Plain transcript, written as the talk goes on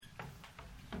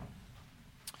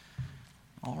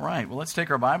All right, well, let's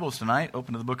take our Bibles tonight,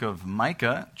 open to the book of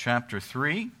Micah, chapter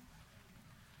 3.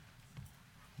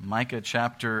 Micah,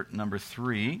 chapter number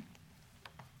 3.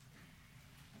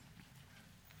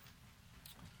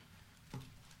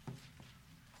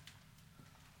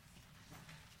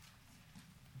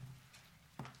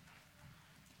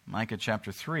 Micah,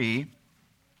 chapter 3.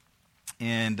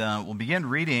 And we'll begin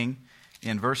reading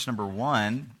in verse number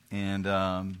 1. And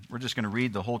we're just going to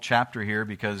read the whole chapter here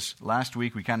because last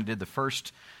week we kind of did the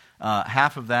first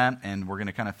half of that, and we're going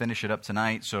to kind of finish it up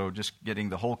tonight. So just getting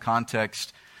the whole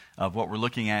context of what we're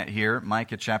looking at here,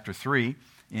 Micah chapter 3.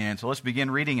 And so let's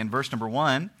begin reading in verse number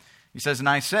 1. He says, "And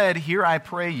I said, Hear I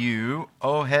pray you,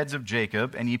 O heads of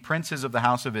Jacob, and ye princes of the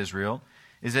house of Israel,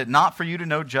 is it not for you to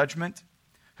know judgment,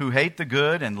 who hate the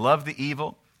good and love the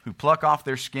evil, who pluck off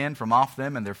their skin from off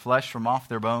them and their flesh from off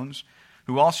their bones,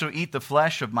 who also eat the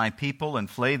flesh of my people and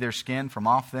flay their skin from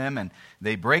off them, and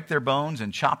they break their bones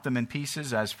and chop them in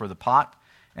pieces as for the pot,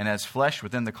 and as flesh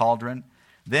within the cauldron.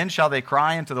 Then shall they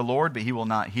cry unto the Lord, but he will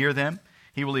not hear them.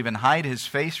 He will even hide his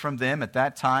face from them at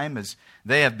that time, as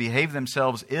they have behaved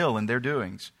themselves ill in their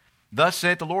doings. Thus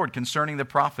saith the Lord concerning the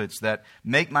prophets that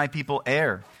make my people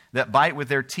err, that bite with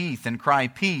their teeth and cry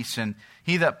peace, and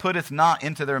he that putteth not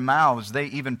into their mouths, they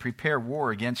even prepare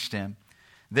war against him.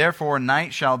 Therefore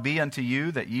night shall be unto you,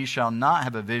 that ye shall not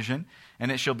have a vision, and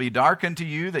it shall be dark unto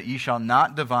you, that ye shall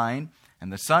not divine,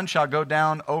 and the sun shall go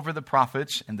down over the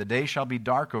prophets, and the day shall be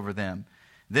dark over them.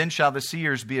 Then shall the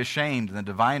seers be ashamed, and the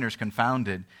diviners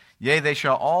confounded. Yea, they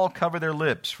shall all cover their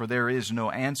lips, for there is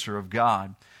no answer of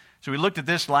God." So we looked at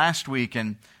this last week,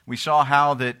 and we saw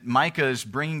how that Micah is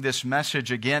bringing this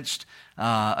message against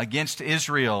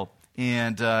Israel.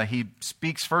 And he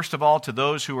speaks, first of all, to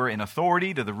those who are in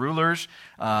authority, to the rulers,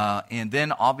 and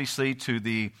then obviously to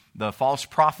the false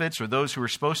prophets, or those who are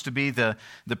supposed to be the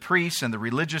priests and the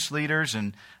religious leaders,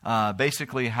 and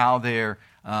basically how they're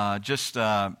just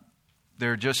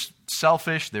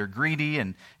selfish, they're greedy,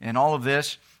 and all of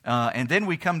this. And then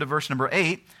we come to verse number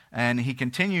 8, and he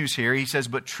continues here. He says,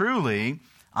 "But truly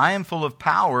I am full of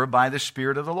power by the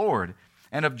Spirit of the Lord,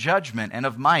 and of judgment and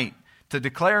of might, to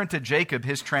declare unto Jacob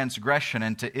his transgression,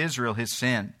 and to Israel his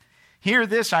sin. Hear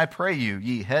this, I pray you,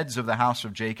 ye heads of the house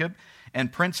of Jacob,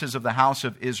 and princes of the house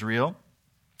of Israel,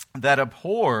 that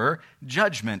abhor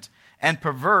judgment, and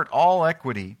pervert all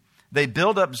equity. They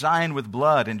build up Zion with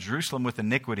blood, and Jerusalem with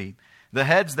iniquity. The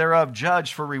heads thereof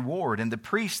judge for reward, and the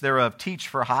priests thereof teach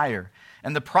for hire,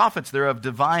 and the prophets thereof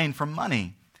divine for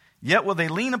money. Yet will they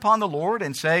lean upon the Lord,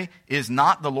 and say, Is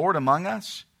not the Lord among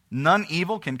us? None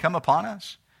evil can come upon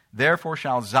us. Therefore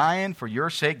shall Zion for your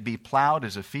sake be plowed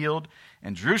as a field,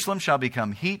 and Jerusalem shall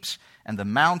become heaps, and the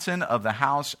mountain of the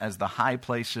house as the high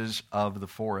places of the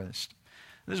forest."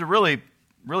 This is a really,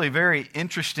 really very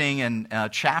interesting and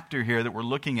chapter here that we're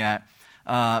looking at,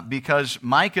 because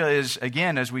Micah is,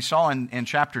 again, as we saw in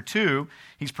chapter 2,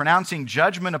 he's pronouncing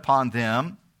judgment upon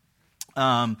them,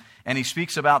 and he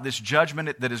speaks about this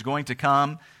judgment that is going to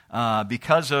come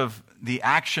because of the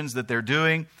actions that they're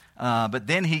doing. But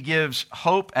then he gives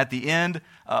hope at the end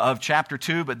of chapter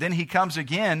 2. But then he comes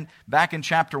again back in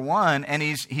chapter 1, and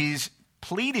he's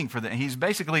pleading for them. He's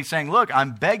basically saying, look,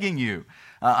 I'm begging you.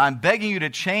 I'm begging you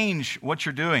to change what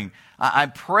you're doing. I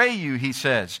pray you, he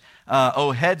says,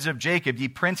 O heads of Jacob, ye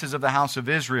princes of the house of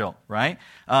Israel, right?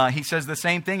 He says the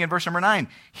same thing in verse number 9.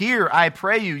 Hear, I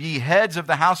pray you, ye heads of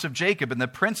the house of Jacob, and the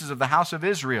princes of the house of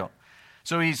Israel.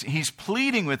 So he's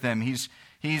pleading with them.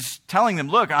 He's telling them,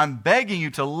 look, I'm begging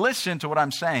you to listen to what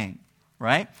I'm saying,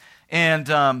 right? And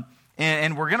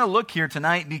we're going to look here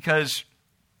tonight because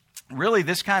really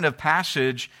this kind of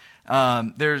passage,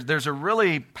 there's a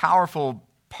really powerful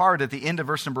part at the end of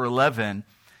verse number 11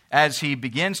 as he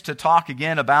begins to talk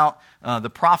again about the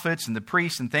prophets and the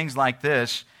priests and things like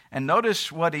this. And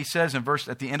notice what he says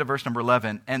at the end of verse number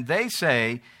 11. "And they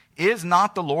say, Is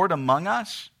not the Lord among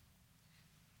us?"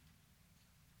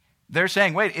 They're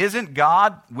saying, wait, isn't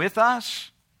God with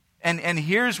us? And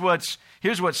here's what's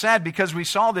sad, because we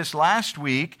saw this last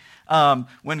week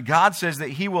when God says that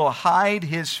he will hide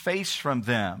his face from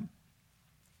them.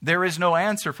 There is no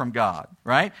answer from God,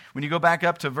 right? When you go back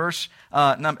up to verse,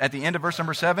 at the end of verse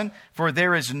number 7, "For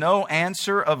there is no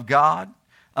answer of God."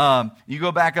 You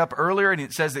go back up earlier and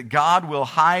it says that God will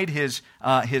hide his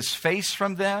face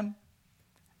from them.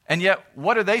 And yet,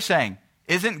 what are they saying?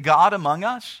 Isn't God among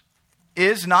us?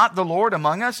 Is not the Lord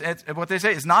among us? It's what they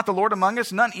say, is not the Lord among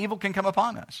us? None evil can come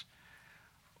upon us.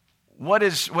 What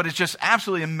is just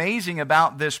absolutely amazing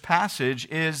about this passage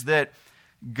is that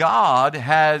God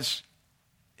has,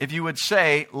 if you would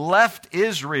say, left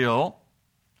Israel,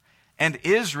 and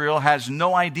Israel has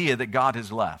no idea that God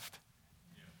has left.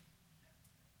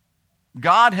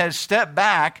 God has stepped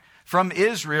back from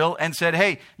Israel and said,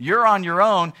 hey, you're on your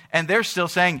own. And they're still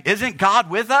saying, isn't God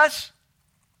with us?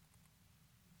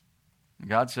 And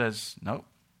God says, nope,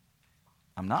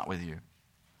 I'm not with you.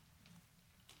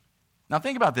 Now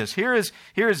think about this. Here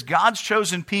is God's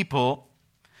chosen people,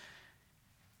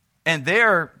 and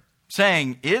they're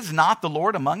saying, is not the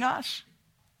Lord among us?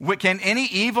 Can any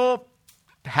evil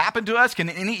happen to us? Can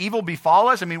any evil befall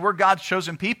us? I mean, we're God's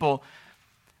chosen people.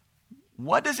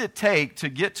 What does it take to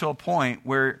get to a point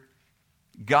where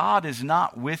God is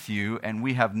not with you and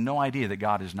we have no idea that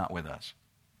God is not with us?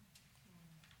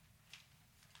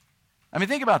 I mean,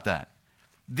 think about that.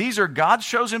 These are God's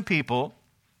chosen people.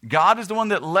 God is the one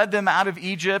that led them out of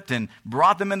Egypt and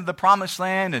brought them into the promised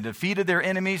land and defeated their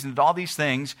enemies and did all these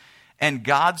things. And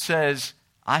God says,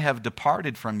 I have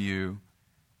departed from you,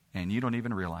 and you don't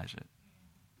even realize it.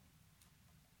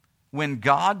 When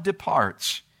God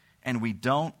departs and we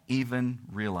don't even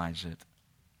realize it.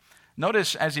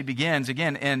 Notice as he begins,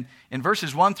 again, in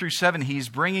verses 1 through 7, he's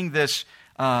bringing this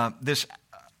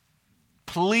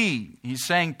plea. He's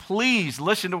saying, please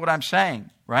listen to what I'm saying,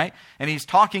 right? And he's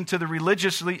talking to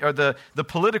the the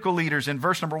political leaders in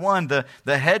verse number 1,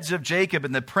 the heads of Jacob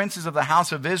and the princes of the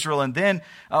house of Israel. And then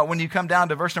when you come down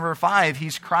to verse number 5,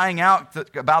 he's crying out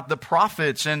about the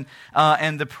prophets and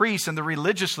the priests and the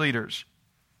religious leaders.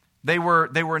 They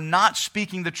were not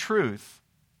speaking the truth,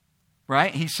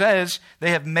 right? He says,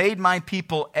 they have made my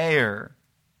people err.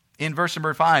 In verse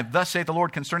number 5, thus saith the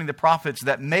Lord concerning the prophets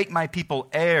that make my people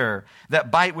err, that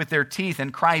bite with their teeth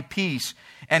and cry peace,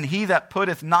 and he that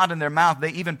putteth not in their mouth, they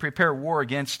even prepare war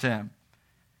against him.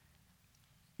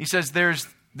 He says there's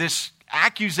this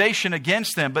accusation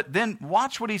against them, but then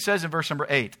watch what he says in verse number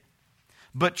 8.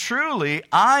 But truly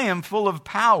I am full of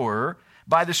power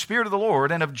by the Spirit of the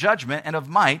Lord and of judgment and of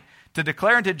might to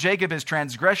declare unto Jacob his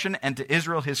transgression and to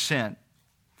Israel his sin.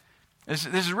 This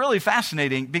is really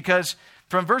fascinating because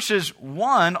from verses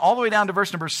 1 all the way down to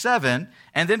verse number 7,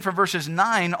 and then from verses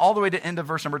 9 all the way to the end of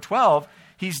verse number 12,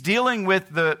 he's dealing with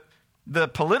the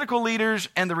political leaders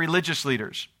and the religious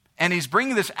leaders. And he's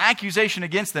bringing this accusation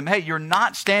against them. Hey, you're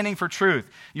not standing for truth.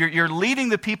 You're leading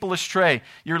the people astray.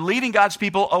 You're leading God's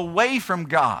people away from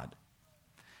God.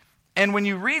 And when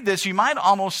you read this, you might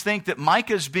almost think that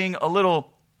Micah's being a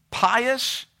little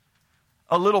pious,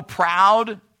 a little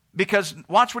proud, because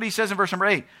watch what he says in verse number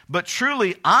 8. But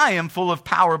truly I am full of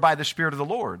power by the Spirit of the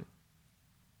Lord.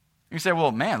 You say,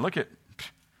 well, man,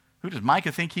 who does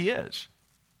Micah think he is?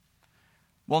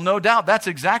 Well, no doubt that's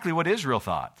exactly what Israel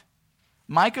thought.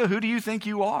 Micah, who do you think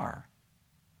you are?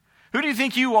 Who do you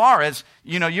think you are? As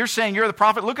you're saying you're the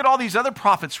prophet. Look at all these other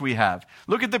prophets we have.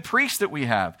 Look at the priests that we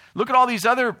have. Look at all these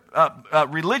other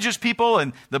religious people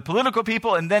and the political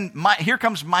people. And then here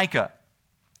comes Micah.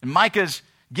 And Micah's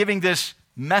giving this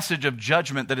message of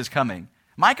judgment that is coming.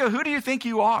 Micah, who do you think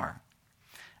you are?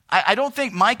 I don't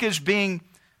think Micah's being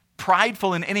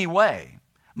prideful in any way.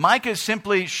 Micah is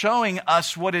simply showing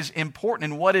us what is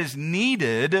important and what is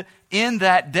needed in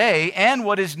that day and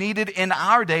what is needed in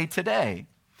our day today.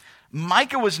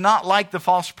 Micah was not like the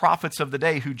false prophets of the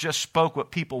day who just spoke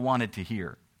what people wanted to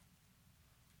hear.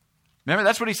 Remember,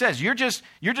 that's what he says. You're just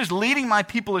leading my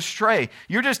people astray.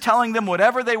 You're just telling them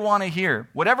whatever they want to hear.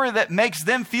 Whatever that makes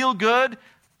them feel good,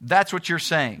 that's what you're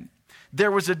saying. There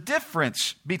was a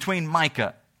difference between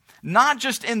Micah, not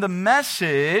just in the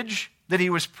message that he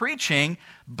was preaching,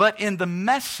 but in the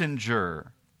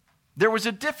messenger. There was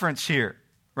a difference here,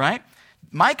 right?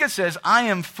 Micah says, I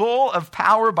am full of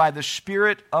power by the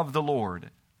Spirit of the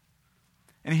Lord.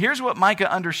 And here's what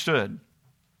Micah understood.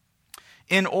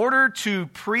 In order to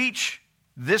preach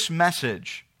this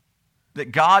message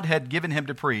that God had given him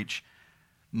to preach,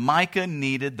 Micah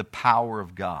needed the power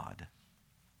of God.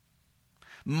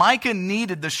 Micah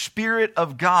needed the Spirit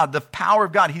of God, the power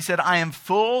of God. He said, I am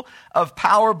full of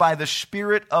power by the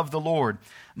Spirit of the Lord.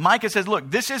 Micah says,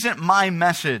 look, this isn't my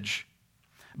message,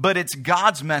 but it's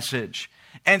God's message.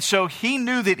 And so he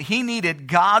knew that he needed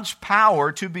God's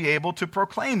power to be able to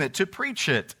proclaim it, to preach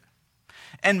it.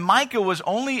 And Micah was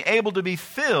only able to be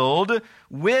filled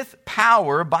with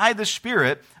power by the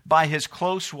Spirit by his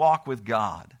close walk with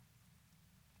God.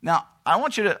 Now, I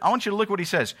want you to look what he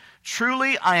says.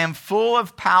 Truly, I am full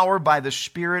of power by the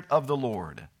Spirit of the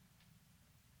Lord.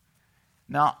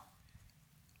 Now,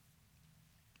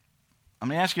 I'm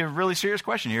going to ask you a really serious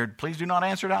question here. Please do not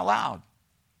answer it out loud.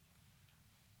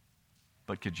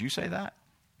 But could you say that?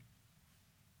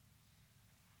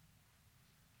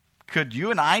 Could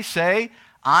you and I say,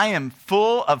 I am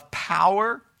full of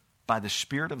power by the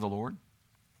Spirit of the Lord?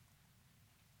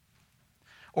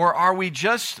 Or are we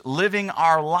just living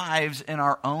our lives in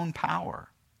our own power,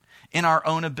 in our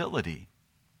own ability?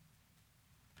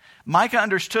 Micah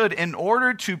understood in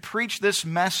order to preach this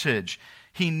message,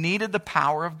 he needed the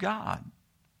power of God.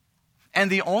 And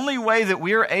the only way that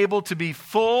we are able to be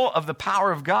full of the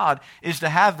power of God is to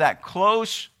have that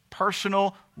close,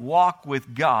 personal walk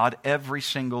with God every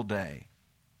single day.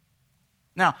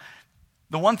 Now,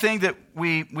 the one thing that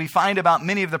we find about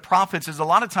many of the prophets is a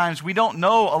lot of times we don't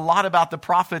know a lot about the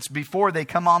prophets before they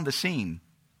come on the scene,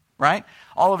 right?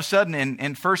 All of a sudden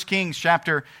in 1 Kings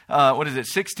chapter,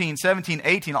 16, 17,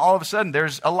 18, all of a sudden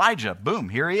there's Elijah. Boom,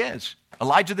 here he is.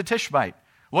 Elijah the Tishbite.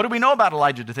 What do we know about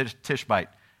Elijah the Tishbite?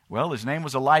 Well, his name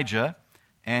was Elijah,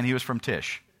 and he was from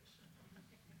Tish.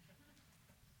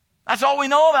 That's all we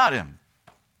know about him,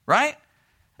 right?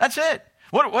 That's it.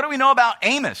 What do we know about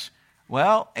Amos?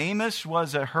 Well, Amos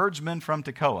was a herdsman from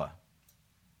Tekoa.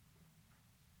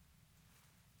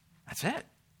 That's it.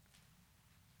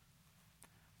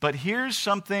 But here's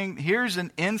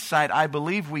an insight I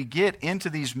believe we get into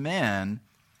these men,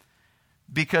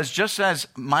 because just as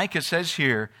Micah says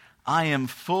here, I am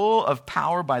full of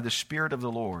power by the Spirit of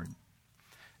the Lord.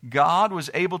 God was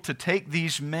able to take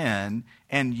these men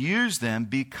and use them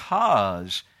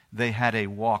because they had a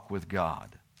walk with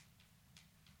God.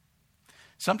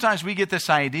 Sometimes we get this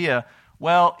idea,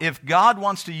 well, if God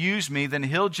wants to use me, then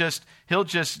He'll just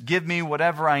give me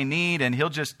whatever I need, and He'll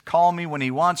just call me when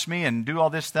He wants me and do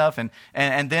all this stuff, and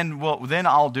then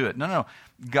I'll do it. No.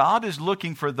 God is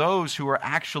looking for those who are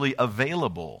actually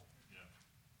available.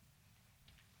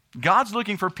 God's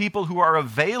looking for people who are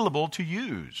available to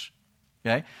use.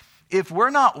 Okay? If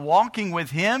we're not walking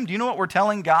with Him, do you know what we're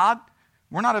telling God?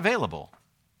 We're not available.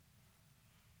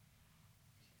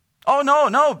 Oh,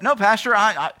 no, Pastor.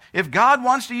 If God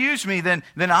wants to use me, then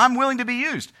I'm willing to be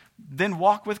used. Then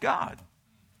walk with God.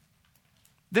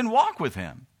 Then walk with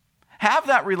Him. Have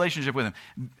that relationship with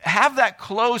Him. Have that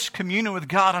close communion with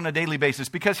God on a daily basis.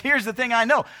 Because here's the thing I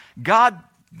know. God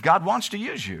wants to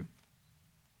use you.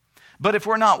 But if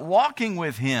we're not walking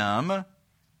with Him,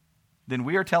 then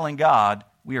we are telling God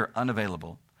we are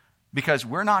unavailable. Because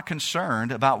we're not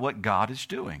concerned about what God is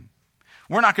doing.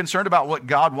 We're not concerned about what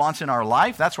God wants in our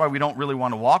life. That's why we don't really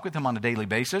want to walk with Him on a daily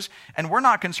basis. And we're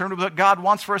not concerned with what God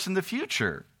wants for us in the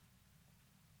future.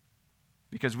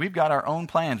 Because we've got our own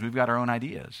plans. We've got our own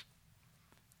ideas.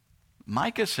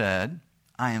 Micah said,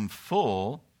 I am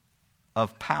full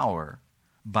of power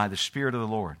by the Spirit of the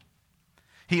Lord.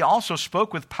 He also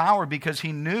spoke with power because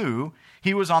he knew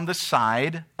he was on the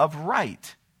side of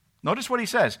right. Notice what he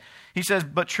says. He says,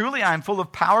 but truly I am full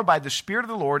of power by the Spirit of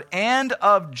the Lord and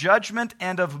of judgment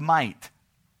and of might.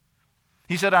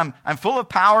 He said, I'm full of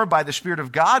power by the Spirit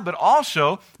of God, but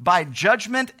also by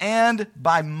judgment and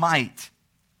by might.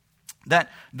 That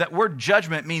word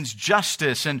judgment means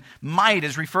justice, and might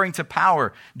is referring to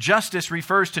power. Justice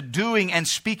refers to doing and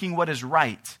speaking what is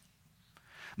right.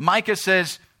 Micah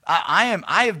says,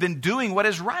 I have been doing what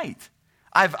is right.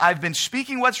 I've been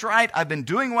speaking what's right. I've been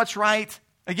doing what's right.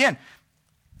 Again,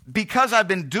 because I've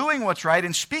been doing what's right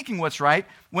and speaking what's right,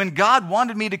 when God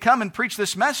wanted me to come and preach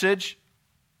this message,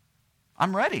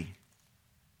 I'm ready.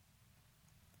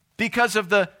 Because of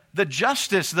the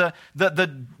justice, the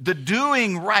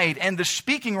doing right and the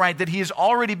speaking right that He has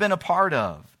already been a part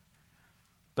of.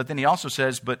 But then he also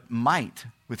says, but might,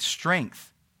 with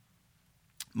strength.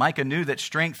 Micah knew that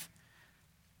strength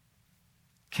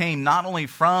came not only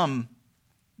from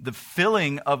the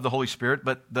filling of the Holy Spirit,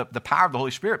 but the power of the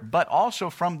Holy Spirit, but also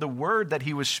from the word that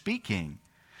he was speaking.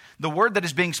 The word that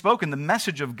is being spoken, the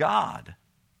message of God.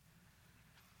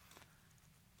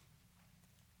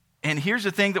 And here's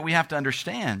the thing that we have to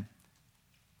understand.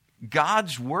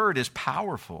 God's word is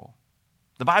powerful.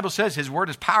 The Bible says His word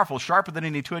is powerful, sharper than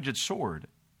any two-edged sword,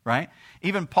 right?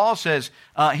 Even Paul says,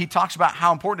 he talks about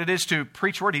how important it is to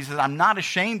preach word. He says, I'm not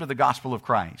ashamed of the gospel of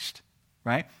Christ,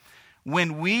 right?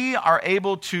 When we are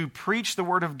able to preach the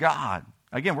word of God,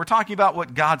 again, we're talking about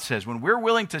what God says. When we're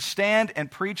willing to stand and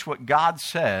preach what God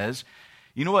says,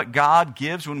 you know what God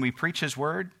gives when we preach His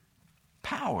word?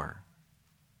 Power.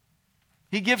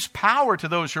 He gives power to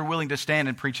those who are willing to stand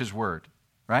and preach His word,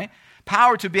 right?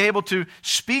 Power to be able to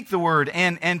speak the word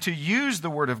and to use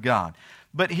the word of God.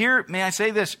 But here, may I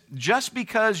say this, just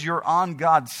because you're on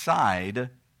God's side,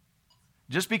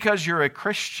 just because you're a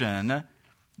Christian,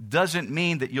 doesn't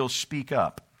mean that you'll speak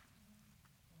up.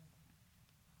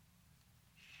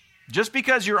 Just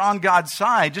because you're on God's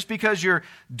side, just because you're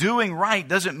doing right,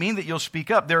 doesn't mean that you'll speak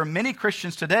up. There are many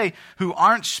Christians today who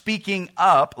aren't speaking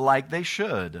up like they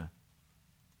should.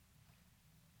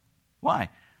 Why?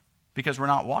 Because we're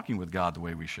not walking with God the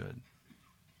way we should.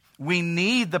 we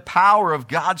need the power of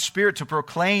God's Spirit to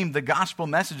proclaim the gospel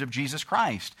message of Jesus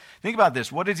Christ. Think about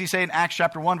this. What does he say in Acts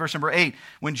chapter 1, verse number 8?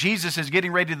 When Jesus is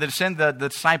getting ready to send the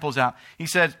disciples out, he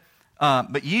says,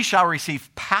 but ye shall receive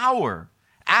power.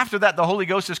 After that, the Holy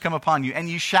Ghost has come upon you, and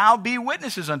ye shall be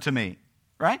witnesses unto me.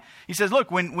 Right? He says, look,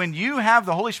 when you have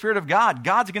the Holy Spirit of God,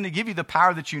 God's going to give you the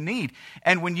power that you need.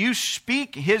 And when you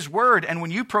speak His word and when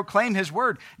you proclaim His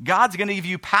word, God's going to give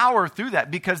you power through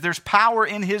that because there's power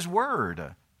in His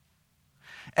word.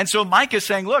 And so Micah is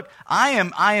saying, look, I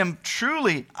am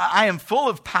full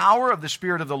of power of the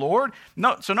Spirit of the Lord.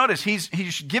 No, so notice, he's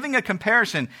giving a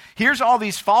comparison. Here's all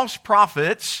these false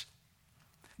prophets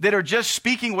that are just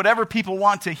speaking whatever people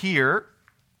want to hear,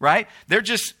 right? They're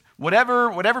just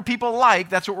whatever people like,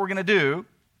 that's what we're going to do.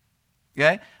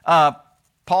 Okay?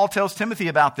 Paul tells Timothy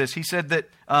about this. He said that,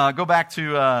 go back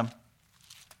to,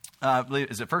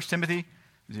 is it 1 Timothy? Let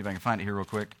me see if I can find it here real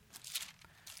quick.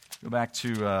 Go back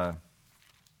to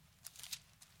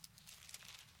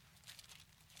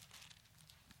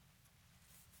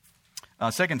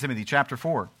 2 Timothy chapter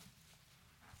 4.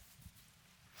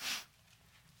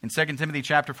 In 2 Timothy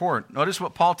chapter 4, notice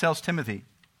what Paul tells Timothy.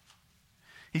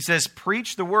 He says,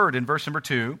 preach the word in verse number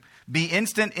 2. Be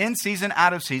instant in season,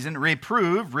 out of season.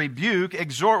 Reprove, rebuke,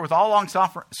 exhort with all long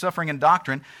suffering and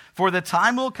doctrine. For the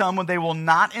time will come when they will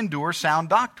not endure sound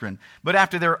doctrine. But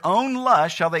after their own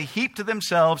lust shall they heap to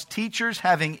themselves teachers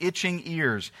having itching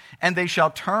ears. And they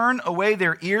shall turn away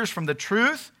their ears from the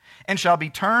truth and shall be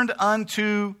turned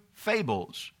unto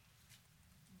fables.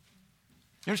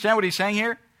 You understand what he's saying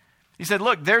here? He said,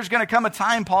 look, there's going to come a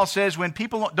time, Paul says, when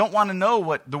people don't want to know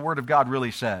what the Word of God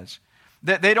really says.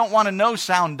 That they don't want to know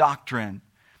sound doctrine.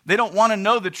 They don't want to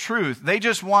know the truth. They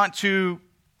just want to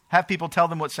have people tell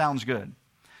them what sounds good.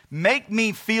 Make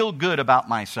me feel good about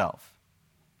myself.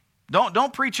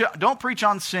 Don't preach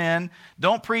on sin.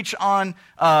 Don't preach on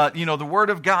the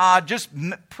Word of God. Just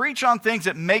preach on things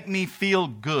that make me feel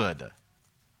good.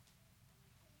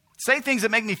 Say things that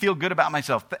make me feel good about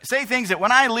myself. Say things that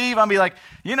when I leave, I'll be like,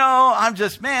 I'm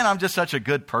just such a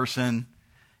good person.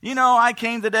 I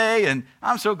came today and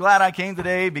I'm so glad I came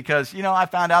today because, I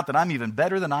found out that I'm even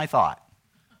better than I thought.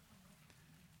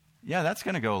 Yeah, that's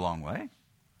going to go a long way.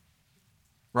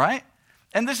 Right?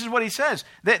 And this is what he says.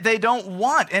 They don't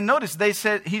want, and notice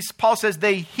Paul says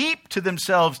they heap to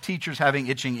themselves teachers having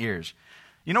itching ears.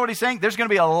 You know what he's saying? There's going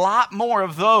to be a lot more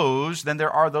of those than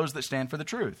there are those that stand for the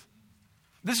truth.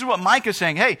 This is what Micah is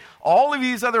saying. Hey, all of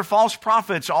these other false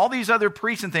prophets, all these other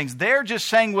priests and things, they're just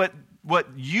saying what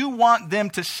you want them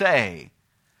to say.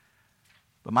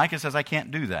 But Micah says, I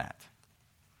can't do that.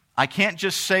 I can't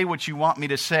just say what you want me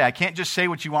to say. I can't just say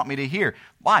what you want me to hear.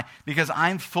 Why? Because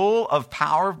I'm full of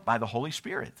power by the Holy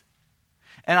Spirit.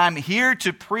 And I'm here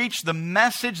to preach the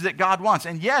message that God wants.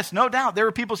 And yes, no doubt, there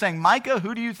are people saying, Micah,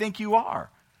 who do you think you are?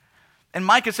 And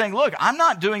Micah's saying, look, I'm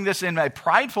not doing this in a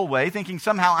prideful way, thinking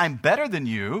somehow I'm better than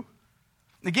you.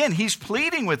 Again, he's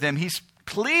pleading with them. He's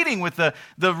pleading with the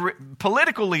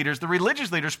political leaders, the religious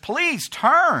leaders, please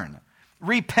turn,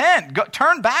 repent,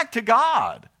 turn back to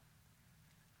God.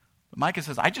 But Micah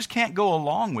says, I just can't go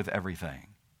along with everything.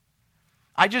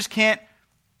 I just can't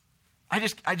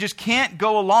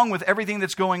go along with everything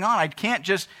that's going on. I can't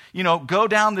just, go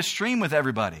down the stream with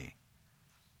everybody.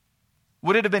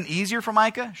 Would it have been easier for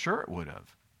Micah? Sure, it would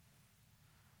have.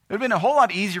 It would have been a whole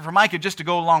lot easier for Micah just to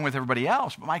go along with everybody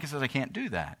else. But Micah says, I can't do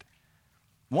that.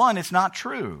 One, it's not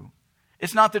true.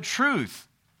 It's not the truth.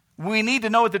 We need to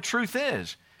know what the truth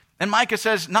is. And Micah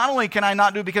says, not only can I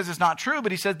not do it because it's not true,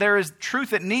 but he said there is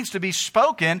truth that needs to be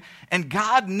spoken, and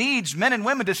God needs men and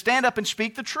women to stand up and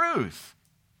speak the truth.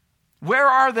 Where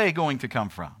are they going to come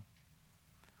from?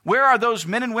 Where are those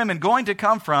men and women going to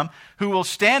come from who will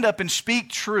stand up and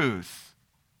speak truth?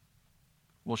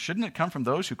 Well, shouldn't it come from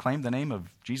those who claim the name of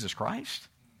Jesus Christ?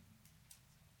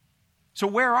 So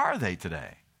where are they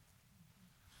today?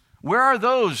 Where are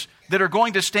those that are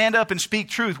going to stand up and speak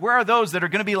truth? Where are those that are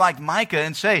going to be like Micah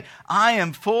and say, I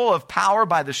am full of power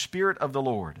by the Spirit of the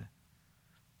Lord?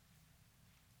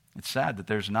 It's sad that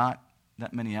there's not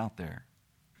that many out there.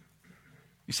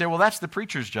 You say, well, that's the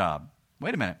preacher's job.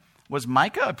 Wait a minute. Was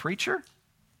Micah a preacher?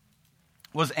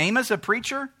 Was Amos a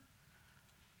preacher?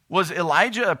 Was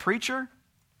Elijah a preacher?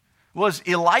 Was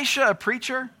Elisha a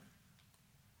preacher?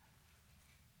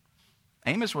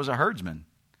 Amos was a herdsman.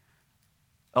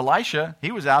 Elisha, he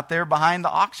was out there behind the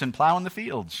oxen plowing the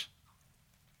fields.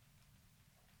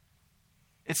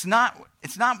 It's not,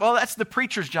 well, that's the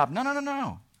preacher's job.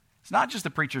 No. It's not just the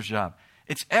preacher's job.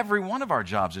 It's every one of our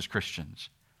jobs as Christians.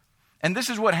 And this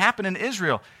is what happened in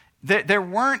Israel. There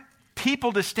weren't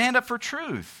people to stand up for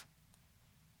truth.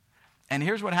 And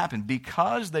here's what happened.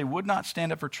 Because they would not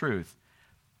stand up for truth,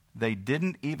 they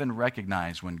didn't even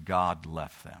recognize when God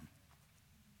left them.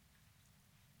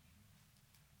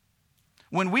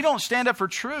 When we don't stand up for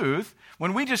truth,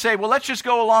 when we just say, well, let's just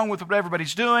go along with what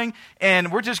everybody's doing, and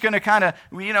we're just going to kind of,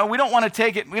 we don't want to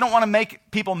take it, we don't want to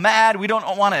make people mad, we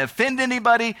don't want to offend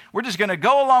anybody, we're just going to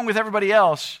go along with everybody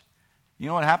else. You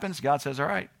know what happens? God says, all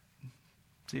right,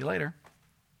 see you later.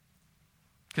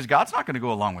 Because God's not going to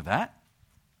go along with that.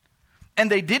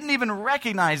 And they didn't even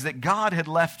recognize that God had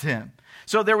left him.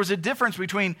 So there was a difference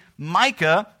between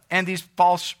Micah and these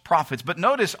false prophets. But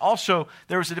notice also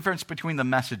there was a difference between the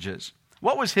messages.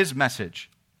 What was his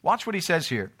message? Watch what he says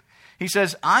here. He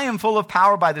says, I am full of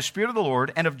power by the Spirit of the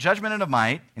Lord and of judgment and of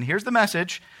might. And here's the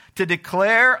message: to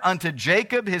declare unto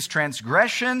Jacob his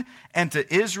transgression and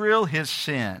to Israel his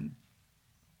sin.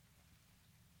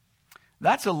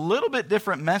 That's a little bit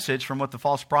different message from what the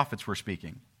false prophets were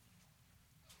speaking.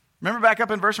 Remember back up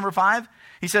in verse number 5?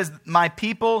 He says, my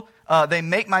people, they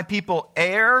make my people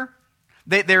err.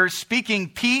 They're speaking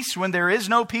peace when there is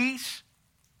no peace.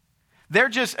 They're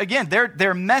just, again,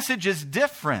 their message is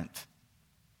different.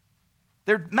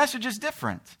 Their message is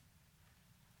different.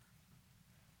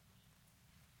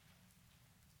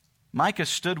 Micah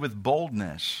stood with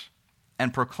boldness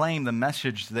and proclaimed the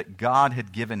message that God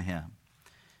had given him.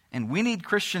 And we need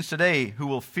Christians today who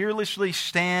will fearlessly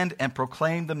stand and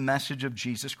proclaim the message of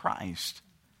Jesus Christ.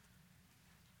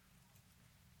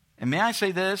 And may I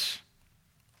say this?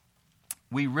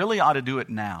 We really ought to do it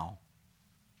now.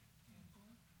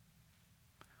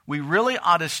 We really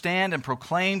ought to stand and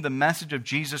proclaim the message of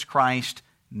Jesus Christ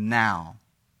now.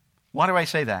 Why do I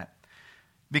say that?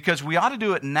 Because we ought to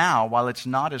do it now while it's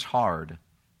not as hard.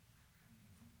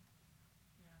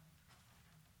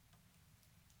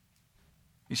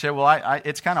 You say, well,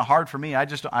 it's kind of hard for me. I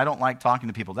don't like talking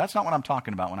to people. That's not what I'm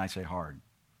talking about when I say hard.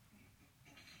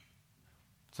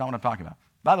 It's not what I'm talking about.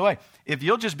 By the way, if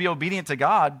you'll just be obedient to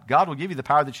God, God will give you the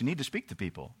power that you need to speak to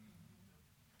people.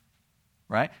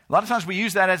 Right? A lot of times we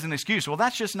use that as an excuse. Well,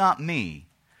 that's just not me.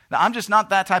 Now, I'm just not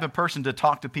that type of person to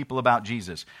talk to people about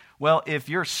Jesus. Well, if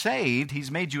you're saved, he's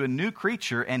made you a new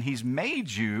creature, and he's made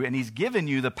you and he's given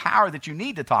you the power that you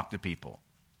need to talk to people.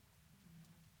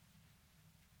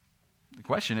 The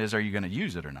question is, are you going to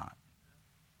use it or not?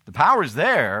 The power is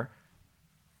there,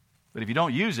 but if you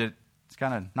don't use it, it's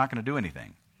kind of not going to do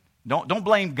anything. Don't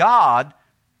blame God.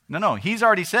 No, he's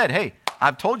already said, hey,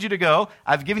 I've told you to go.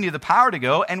 I've given you the power to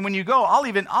go. And when you go, I'll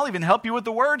even help you with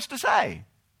the words to say.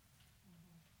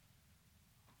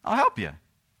 I'll help you.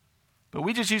 But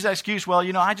we just use that excuse. Well,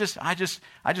 I just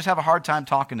have a hard time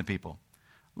talking to people.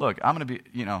 Look, I'm going to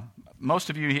be, most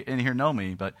of you in here know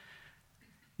me, but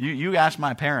you ask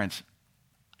my parents,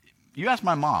 you ask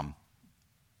my mom,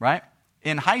 right?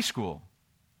 In high school,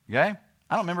 okay?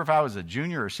 I don't remember if I was a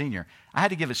junior or senior. I had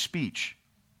to give a speech,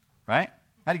 right?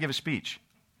 I had to give a speech.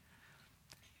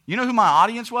 You know who my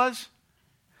audience was?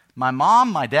 My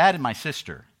mom, my dad, and my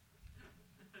sister.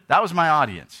 That was my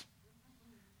audience.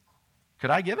 Could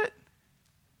I give it?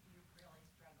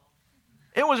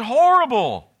 It was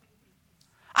horrible.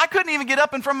 I couldn't even get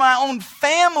up in front of my own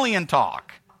family and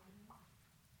talk.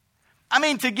 I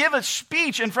mean, to give a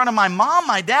speech in front of my mom,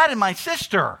 my dad, and my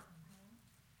sister.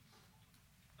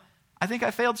 I think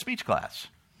I failed speech class.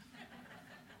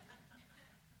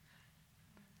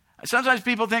 Sometimes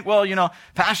people think, well,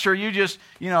 Pastor, you just,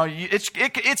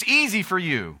 it's easy for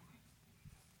you.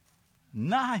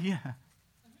 Nah, yeah.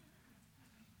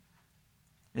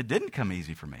 It didn't come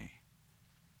easy for me.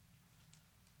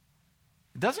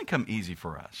 It doesn't come easy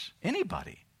for us,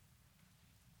 anybody.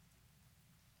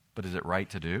 But is it right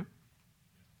to do?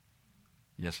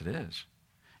 Yes, it is.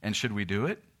 And should we do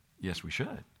it? Yes, we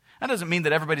should. That doesn't mean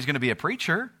that everybody's going to be a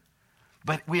preacher.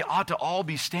 But we ought to all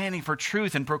be standing for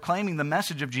truth and proclaiming the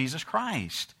message of Jesus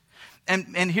Christ.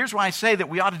 And here's why I say that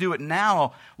we ought to do it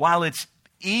now while it's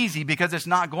easy, because it's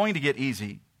not going to get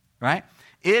easy, right?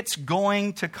 It's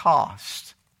going to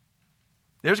cost.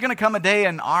 There's going to come a day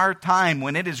in our time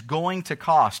when it is going to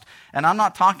cost. And I'm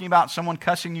not talking about someone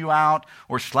cussing you out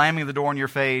or slamming the door in your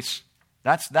face.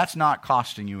 That's not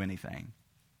costing you anything.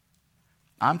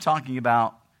 I'm talking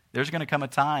about there's going to come a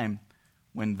time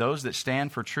when those that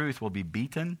stand for truth will be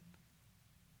beaten,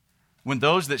 when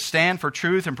those that stand for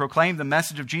truth and proclaim the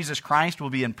message of Jesus Christ will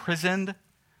be imprisoned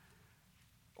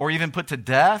or even put to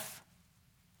death.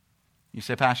 You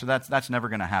say, Pastor, that's never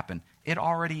going to happen. It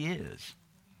already is.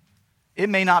 It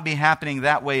may not be happening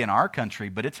that way in our country,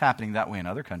 but it's happening that way in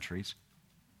other countries.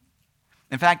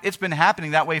 In fact, it's been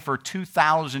happening that way for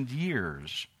 2,000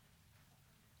 years.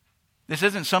 This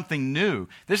isn't something new.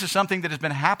 This is something that has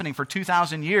been happening for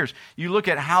 2,000 years. You look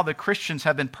at how the Christians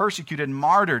have been persecuted and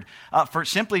martyred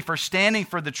simply for standing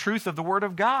for the truth of the Word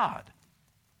of God.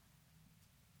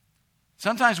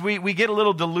 Sometimes we get a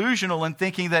little delusional in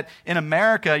thinking that in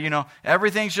America,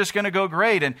 everything's just going to go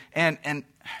great. And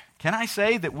can I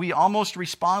say that we almost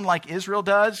respond like Israel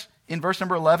does in verse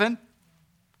number 11?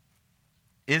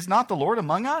 Is not the Lord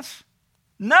among us?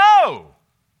 No,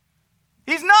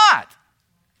 He's not.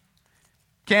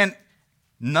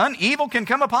 None evil can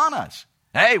come upon us.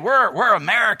 Hey, we're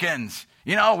Americans.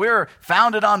 We're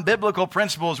founded on biblical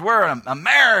principles. We're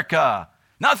America.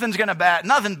 Nothing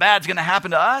bad's going to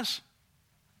happen to us.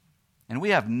 And we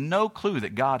have no clue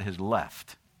that God has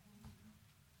left.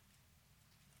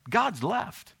 God's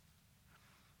left.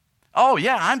 Oh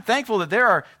yeah, I'm thankful that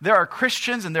there are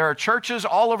Christians and there are churches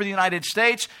all over the United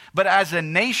States, but as a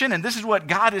nation, and this is what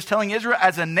God is telling Israel,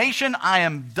 as a nation, I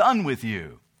am done with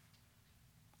you.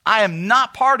 I am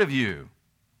not part of you.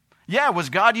 Yeah,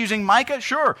 was God using Micah?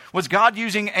 Sure. Was God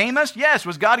using Amos? Yes.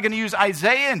 Was God going to use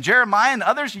Isaiah and Jeremiah and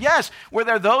others? Yes. Were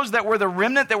there those that were the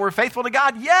remnant that were faithful to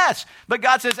God? Yes. But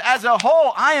God says, as a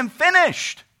whole, I am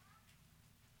finished.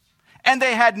 And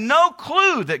they had no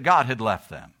clue that God had left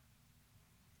them.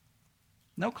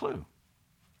 No clue.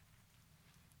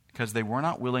 Because they were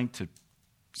not willing to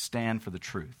stand for the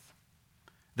truth.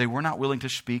 They were not willing to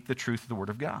speak the truth of the Word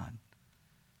of God.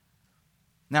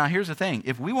 Now, here's the thing.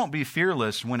 If we won't be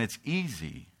fearless when it's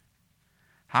easy,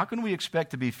 how can we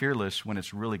expect to be fearless when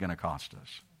it's really going to cost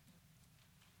us?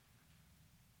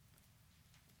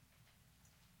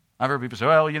 I've heard people say,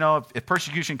 well, if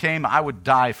persecution came, I would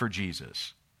die for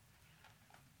Jesus.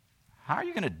 How are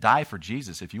you going to die for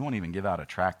Jesus if you won't even give out a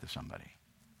tract to somebody?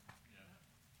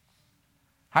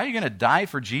 How are you going to die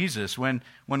for Jesus when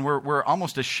we're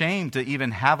almost ashamed to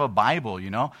even have a Bible,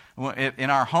 In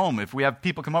our home, if we have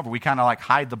people come over, we kind of like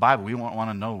hide the Bible. We won't want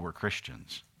to know we're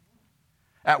Christians.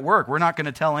 At work, we're not going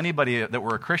to tell anybody that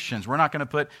we're Christians. We're not going to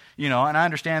put, and I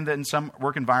understand that in some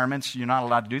work environments, you're not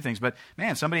allowed to do things. But,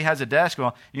 man, somebody has a desk.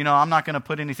 Well, I'm not going to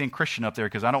put anything Christian up there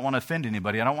because I don't want to offend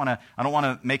anybody. I don't want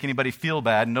to make anybody feel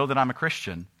bad and know that I'm a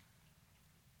Christian.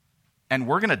 And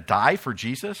we're going to die for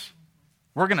Jesus?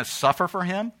 We're going to suffer for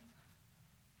Him?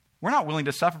 We're not willing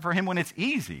to suffer for Him when it's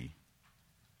easy.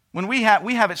 When we have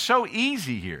it so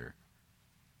easy here.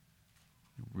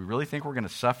 We really think we're going to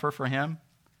suffer for Him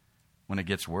when it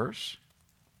gets worse?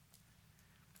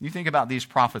 You think about these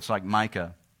prophets like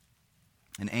Micah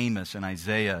and Amos and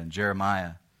Isaiah and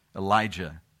Jeremiah,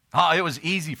 Elijah. Oh, it was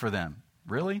easy for them.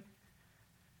 Really?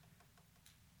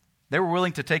 They were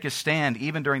willing to take a stand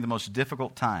even during the most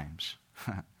difficult times.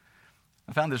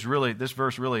 I found this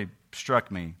verse really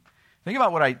struck me. Think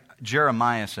about what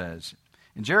Jeremiah says.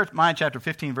 In Jeremiah chapter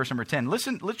 15, verse number 10, let's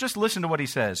just listen to what he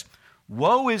says.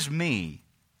 Woe is me,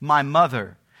 my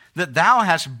mother, that thou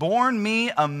hast borne me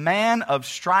a man of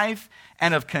strife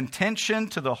and of contention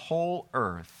to the whole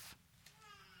earth.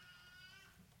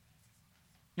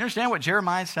 You understand what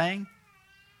Jeremiah is saying?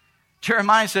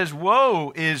 Jeremiah says,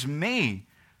 woe is me.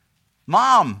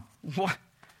 Mom, what?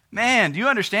 Man, do you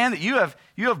understand that you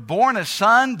have borne a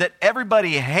son that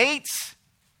everybody hates?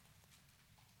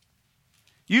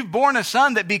 You've borne a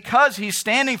son that because he's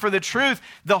standing for the truth,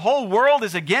 the whole world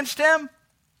is against him?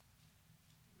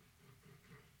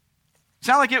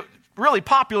 Sound like it really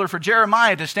popular for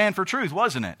Jeremiah to stand for truth,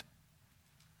 wasn't it?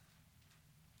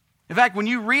 In fact, when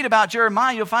you read about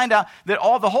Jeremiah, you'll find out that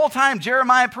the whole time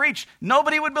Jeremiah preached,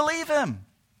 nobody would believe him.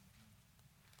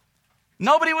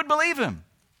 Nobody would believe him.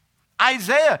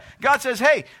 Isaiah, God says,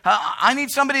 hey, I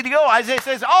need somebody to go. Isaiah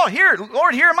says, oh, here,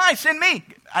 Lord, here am I, send me.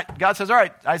 God says, all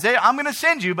right, Isaiah, I'm going to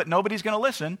send you, but nobody's going to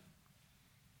listen.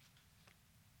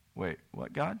 Wait,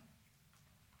 what, God?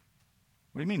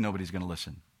 What do you mean nobody's going to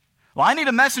listen? Well, I need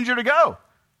a messenger to go.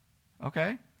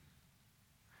 Okay.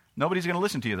 Nobody's going to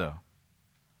listen to you, though.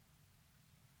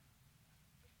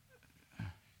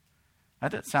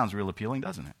 That sounds real appealing,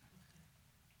 doesn't it?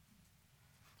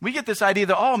 We get this idea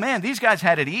that, oh man, these guys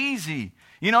had it easy.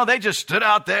 They just stood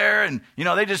out there and,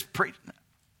 they just preached.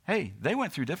 Hey, they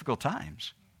went through difficult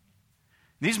times.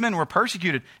 These men were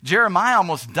persecuted. Jeremiah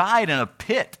almost died in a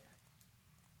pit,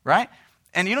 right?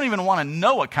 And you don't even want to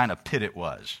know what kind of pit it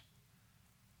was.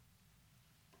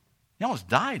 He almost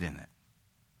died in it.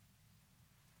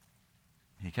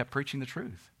 He kept preaching the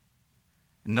truth.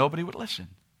 Nobody would listen.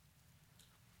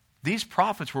 These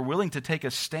prophets were willing to take a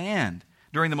stand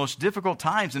during the most difficult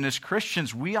times, and as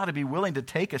Christians, we ought to be willing to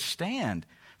take a stand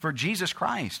for Jesus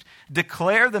Christ.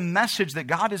 Declare the message that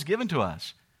God has given to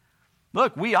us.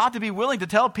 Look, we ought to be willing to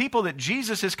tell people that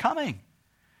Jesus is coming.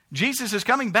 Jesus is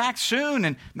coming back soon,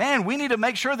 and man, we need to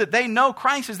make sure that they know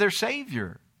Christ is their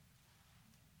Savior.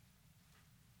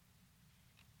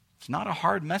 It's not a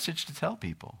hard message to tell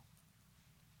people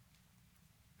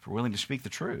if we're willing to speak the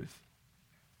truth.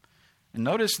 And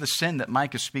notice the sin that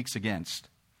Micah speaks against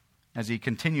as he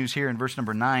continues here in verse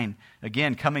number 9,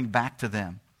 again coming back to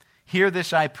them. Hear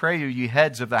this, I pray you, ye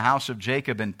heads of the house of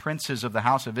Jacob and princes of the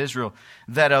house of Israel,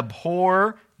 that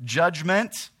abhor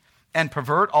judgment and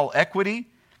pervert all equity.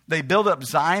 They build up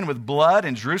Zion with blood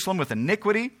and Jerusalem with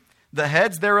iniquity. The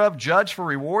heads thereof judge for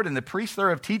reward, and the priests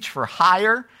thereof teach for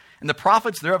hire, and the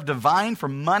prophets thereof divine for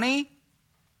money.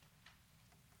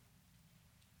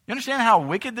 You understand how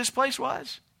wicked this place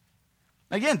was?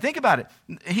 Again, think about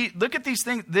it. Look at these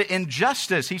things, the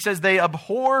injustice. He says they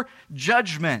abhor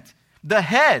judgment. The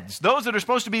heads, those that are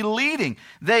supposed to be leading,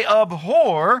 they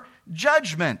abhor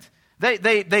judgment.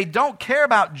 They don't care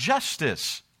about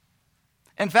justice.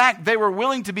 In fact, they were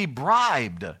willing to be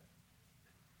bribed.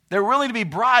 They're willing to be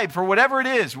bribed for whatever it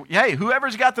is. Hey,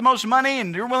 whoever's got the most money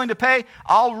and you're willing to pay,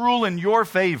 I'll rule in your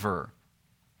favor.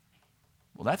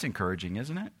 Well, that's encouraging,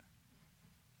 isn't it?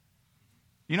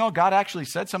 You know, God actually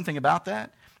said something about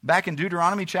that. Back in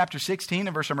Deuteronomy chapter 16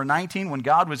 and verse number 19, when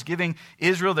God was giving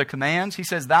Israel the commands, he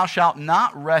says, thou shalt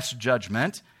not wrest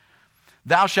judgment,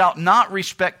 thou shalt not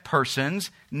respect persons,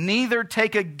 neither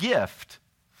take a gift.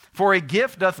 For a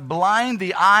gift doth blind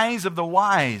the eyes of the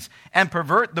wise and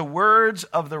pervert the words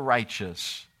of the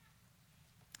righteous.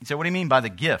 You say, what do you mean by the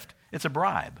gift? It's a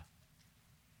bribe,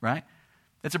 right?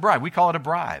 It's a bribe. We call it a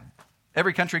bribe.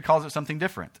 Every country calls it something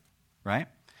different, right?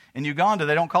 In Uganda,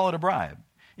 they don't call it a bribe.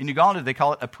 In Uganda, they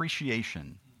call it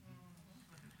appreciation.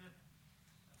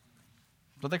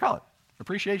 That's what they call it,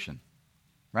 appreciation,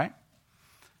 right?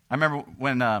 I remember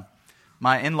when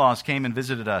my in-laws came and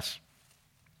visited us,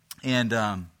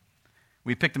 and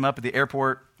we picked them up at the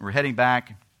airport. We're heading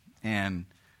back, and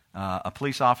a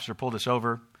police officer pulled us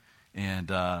over,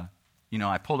 and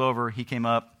I pulled over. He came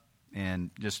up,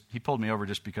 and he pulled me over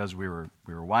just because we were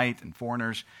white and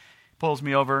foreigners. Pulls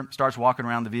me over, starts walking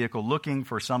around the vehicle looking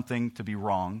for something to be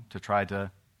wrong, to try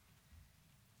to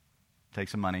take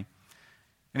some money.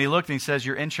 And he looked and he says,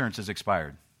 your insurance is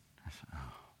expired. I said,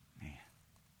 oh, man,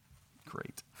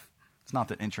 great. It's not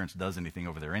that insurance does anything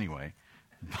over there anyway,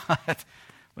 but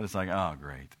it's like, oh,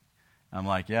 great. I'm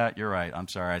like, yeah, you're right. I'm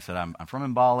sorry. I said, I'm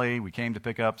from Mbali. We came to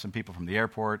pick up some people from the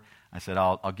airport. I said,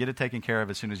 I'll get it taken care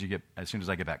of as soon as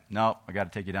I get back. No, I got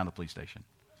to take you down to the police station.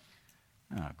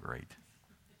 Oh, great.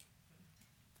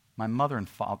 My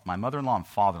mother-in-law and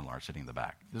father-in-law are sitting in the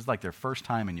back. This is like their first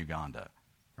time in Uganda,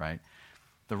 right?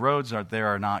 The roads there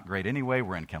are not great anyway.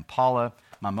 We're in Kampala.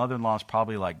 My mother-in-law is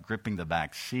probably like gripping the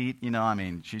back seat.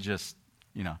 She just,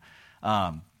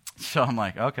 So I'm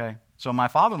like, okay. So my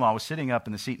father-in-law was sitting up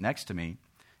in the seat next to me,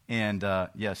 and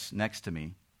yes, next to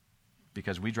me,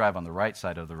 because we drive on the right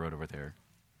side of the road over there.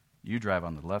 You drive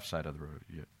on the left side of the road.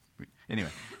 Yeah.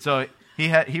 Anyway, so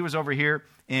he was over here,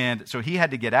 and so he had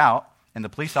to get out. And the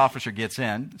police officer gets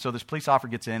in. So this police officer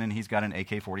gets in, and he's got an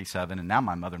AK-47. And now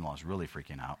my mother-in-law is really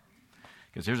freaking out.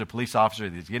 Because there's a police officer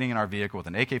that's getting in our vehicle with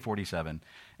an AK-47. And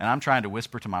I'm trying to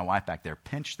whisper to my wife back there,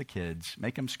 pinch the kids,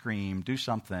 make them scream, do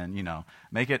something,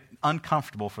 make it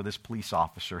uncomfortable for this police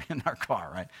officer in our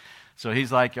car, right? So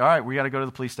he's like, all right, we got to go to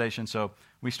the police station. So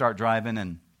we start driving,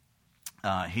 and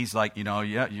he's like,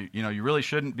 you really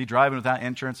shouldn't be driving without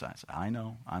insurance. I said, I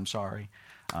know, I'm sorry.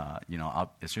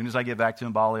 As soon as I get back to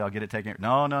Mbali, I'll get it taken.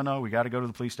 No, we got to go to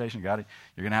the police station. You're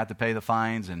going to have to pay the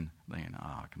fines. And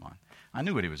come on. I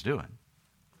knew what he was doing.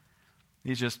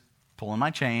 He's just pulling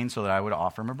my chain so that I would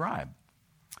offer him a bribe.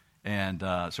 And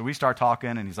so we start talking,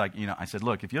 and he's like, I said,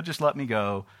 look, if you'll just let me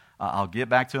go, I'll get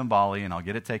back to Mbali and I'll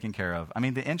get it taken care of. I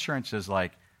mean, the insurance is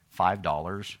like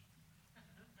 $5.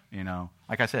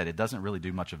 Like I said, it doesn't really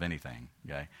do much of anything.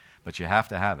 Okay, but you have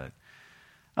to have it.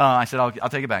 I said, I'll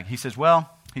take it back. He says,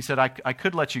 I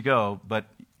could let you go, but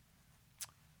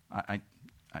I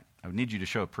would need you to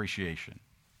show appreciation.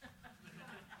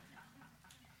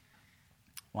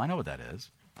 Well, I know what that is.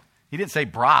 He didn't say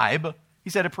bribe. He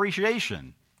said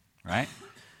appreciation, right?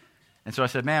 And so I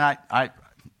said, man,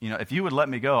 if you would let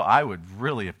me go, I would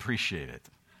really appreciate it.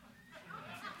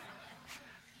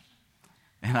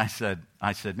 And I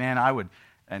said, man, I would.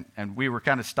 And we were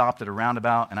kind of stopped at a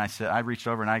roundabout, and I reached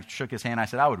over and I shook his hand. I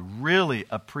said, I would really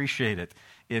appreciate it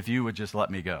if you would just let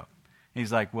me go.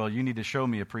 He's like, well, you need to show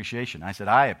me appreciation. I said,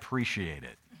 I appreciate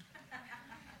it.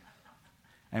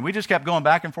 And we just kept going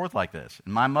back and forth like this.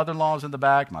 And my mother-in-law's in the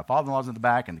back, my father-in-law's in the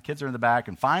back, and the kids are in the back.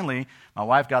 And finally, my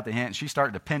wife got the hint, and she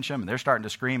started to pinch them, and they're starting to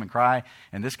scream and cry.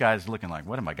 And this guy's looking like,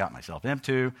 what have I got myself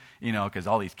into? Because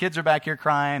all these kids are back here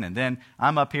crying. And then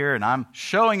I'm up here, and I'm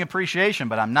showing appreciation,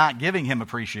 but I'm not giving him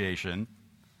appreciation.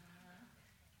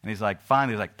 And he's like,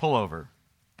 finally, he's like, pull over.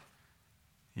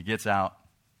 He gets out.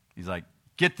 He's like,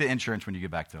 get the insurance when you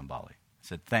get back to Mbali. I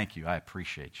said, thank you. I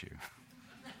appreciate you.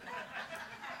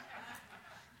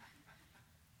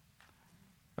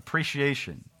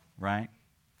 Appreciation, right?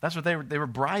 That's what they were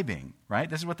bribing, right?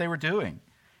 This is what they were doing.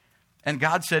 And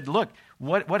God said, look,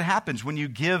 what happens when you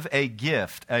give a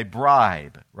gift, a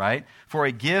bribe, right? For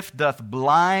a gift doth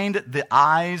blind the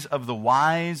eyes of the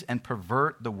wise and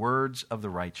pervert the words of the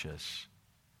righteous.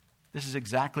 This is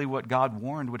exactly what God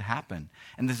warned would happen.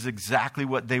 And this is exactly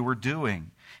what they were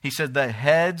doing. He said the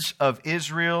heads of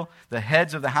Israel, the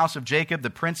heads of the house of Jacob, the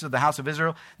princes of the house of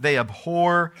Israel, they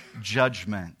abhor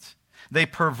judgment. They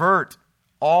pervert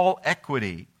all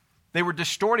equity. They were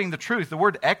distorting the truth. The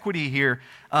word equity here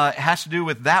has to do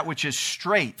with that which is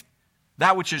straight,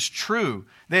 that which is true.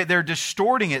 They're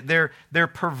distorting it. They're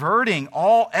perverting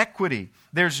all equity.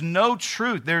 There's no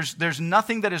truth. There's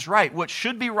nothing that is right. What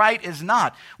should be right is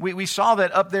not. We saw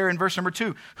that up there in verse number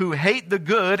 2. Who hate the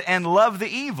good and love the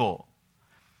evil.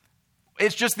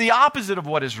 It's just the opposite of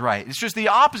what is right. It's just the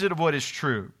opposite of what is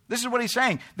true. This is what he's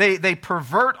saying. They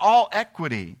pervert all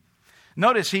equity.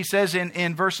 Notice he says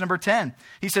in verse number 10,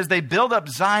 he says they build up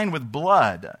Zion with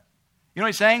blood. You know what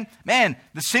he's saying? Man,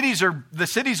 the cities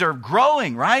are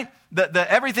growing, right?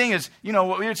 Everything is,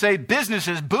 what we would say, business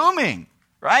is booming,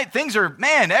 right?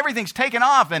 Everything's taken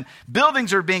off and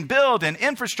buildings are being built and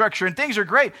infrastructure and things are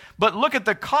great. But look at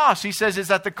the cost. He says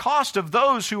it's at the cost of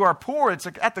those who are poor. It's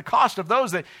at the cost of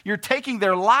those that you're taking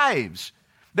their lives.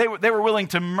 They were willing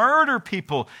to murder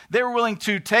people. They were willing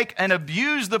to take and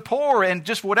abuse the poor and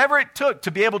just whatever it took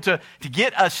to be able to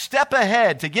get a step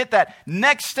ahead, to get that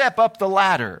next step up the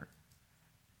ladder.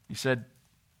 He said,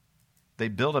 they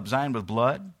build up Zion with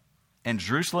blood and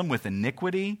Jerusalem with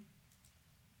iniquity,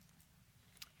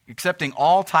 accepting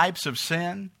all types of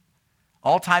sin,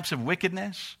 all types of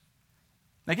wickedness.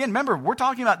 Again, remember, we're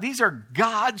talking about these are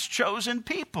God's chosen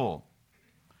people.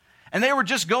 And they were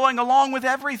just going along with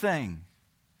everything.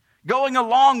 Going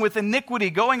along with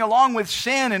iniquity, going along with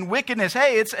sin and wickedness.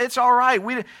 Hey, it's all right.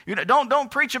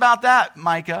 Don't preach about that,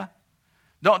 Micah.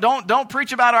 Don't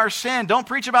preach about our sin. Don't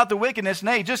preach about the wickedness.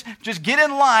 Nay, just get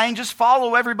in line. Just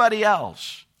follow everybody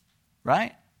else,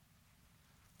 right?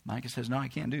 Micah says, no, I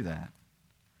can't do that.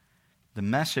 The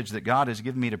message that God has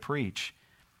given me to preach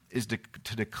is to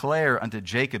declare unto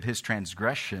Jacob his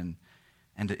transgression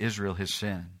and to Israel his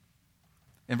sin.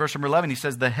 In verse number 11, he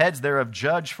says, the heads thereof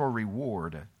judge for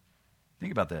reward.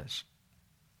 Think about this.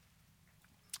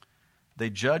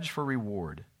 They judge for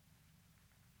reward,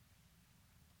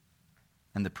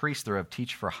 and the priests thereof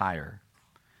teach for hire.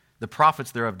 The prophets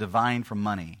thereof divine for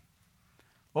money.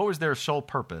 What was their sole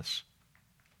purpose?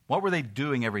 What were they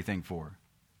doing everything for?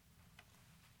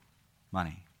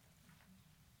 Money.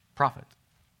 Profit.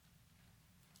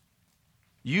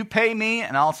 You pay me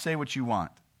and I'll say what you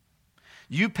want.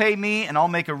 You pay me and I'll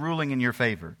make a ruling in your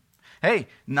favor. Hey,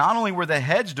 not only were the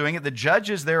heads doing it, the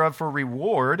judges thereof for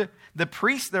reward, the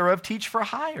priests thereof teach for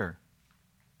hire.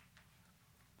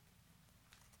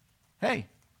 Hey,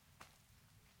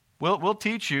 we'll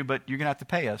teach you, but you're going to have to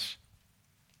pay us.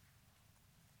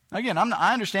 Again,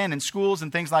 I understand in schools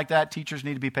and things like that, teachers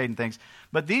need to be paid and things.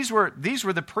 But these were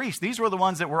the priests. These were the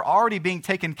ones that were already being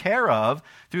taken care of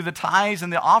through the tithes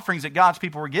and the offerings that God's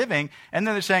people were giving. And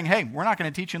then they're saying, hey, we're not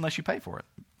going to teach you unless you pay for it.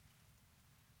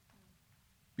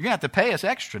 You're going to have to pay us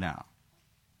extra now,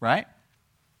 right?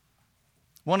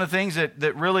 One of the things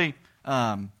that really,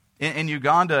 in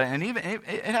Uganda, and even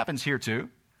it happens here too,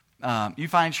 you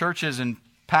find churches and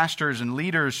pastors and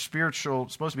leaders,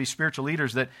 supposed to be spiritual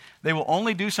leaders, that they will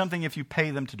only do something if you pay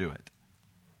them to do it.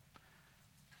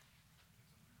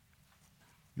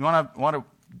 You want to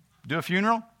do a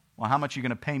funeral? Well, how much are you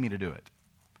going to pay me to do it?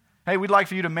 Hey, we'd like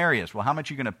for you to marry us. Well, how much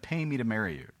are you going to pay me to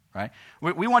marry you? Right?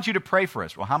 We want you to pray for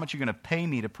us. Well, how much are you going to pay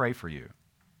me to pray for you?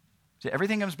 See,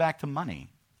 everything comes back to money.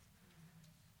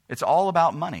 It's all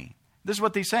about money. This is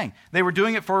what they're saying. They were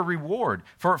doing it for a reward,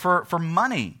 for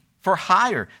money, for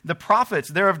hire. The prophets,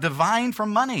 they're of divine for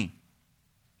money.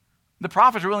 The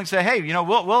prophets are willing to say, hey,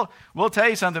 we'll tell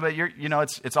you something, but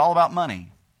it's all about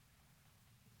money.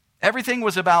 Everything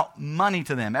was about money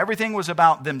to them. Everything was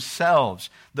about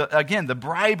themselves. The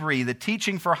bribery, the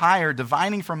teaching for hire,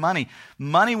 divining for money.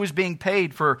 Money was being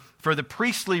paid for the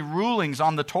priestly rulings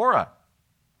on the Torah.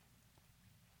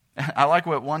 I like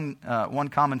what one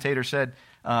commentator said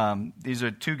these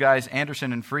are two guys,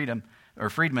 Anderson and Friedman.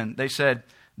 They said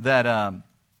that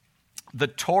the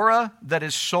Torah that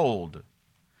is sold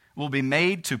will be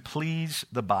made to please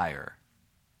the buyer.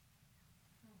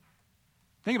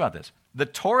 Think about this. The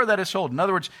Torah that is sold, in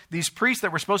other words, these priests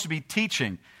that were supposed to be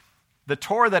teaching, the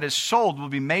Torah that is sold will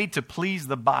be made to please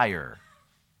the buyer.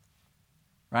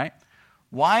 Right?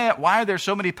 Why are there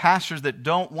so many pastors that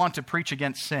don't want to preach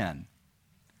against sin?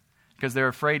 Because they're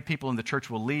afraid people in the church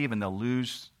will leave and they'll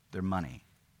lose their money.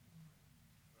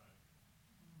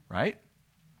 Right?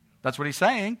 That's what he's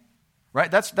saying. Right?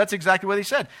 That's exactly what he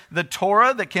said. The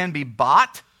Torah that can be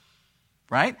bought,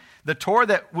 right? The Torah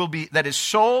that is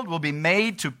sold will be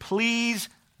made to please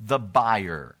the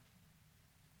buyer.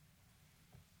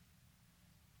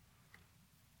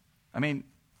 I mean,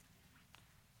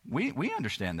 we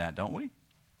understand that, don't we?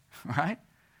 Right?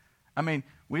 I mean,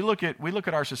 we look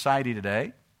at our society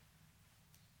today.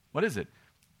 What is it?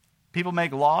 People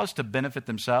make laws to benefit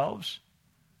themselves,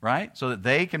 right? So that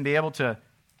they can be able to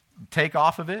take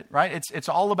off of it, right? It's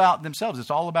all about themselves. It's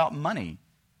all about money.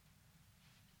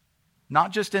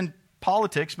 Not just in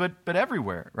politics, but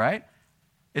everywhere, right?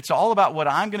 It's all about what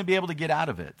I'm going to be able to get out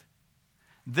of it.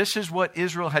 This is what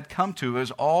Israel had come to. It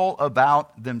was all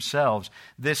about themselves.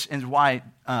 This is why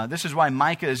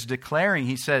Micah is declaring,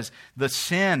 he says, the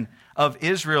sin of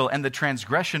Israel and the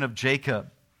transgression of Jacob.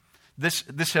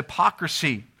 This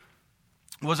hypocrisy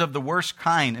was of the worst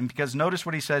kind. And because notice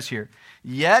what he says here.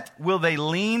 Yet will they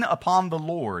lean upon the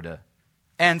Lord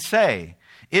and say,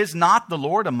 is not the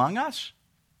Lord among us?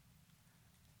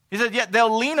 He said, yet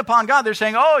they'll lean upon God. They're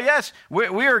saying, oh, yes,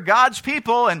 we are God's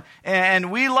people,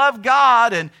 and we love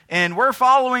God, and we're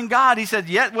following God. He said,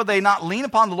 yet will they not lean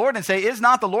upon the Lord and say, is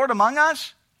not the Lord among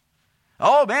us?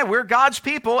 Oh, man, we're God's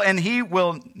people, and he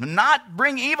will not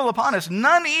bring evil upon us.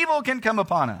 None evil can come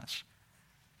upon us.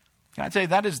 Can I tell you,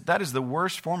 that is the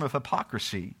worst form of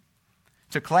hypocrisy.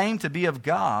 To claim to be of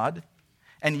God,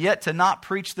 and yet to not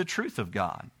preach the truth of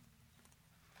God.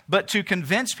 But to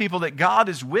convince people that God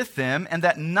is with them and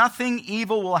that nothing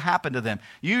evil will happen to them.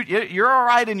 You're all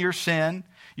right in your sin.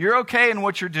 You're okay in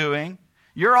what you're doing.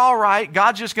 You're all right.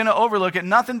 God's just going to overlook it.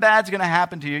 Nothing bad's going to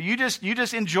happen to you. You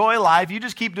just enjoy life. You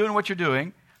just keep doing what you're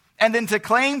doing. And then to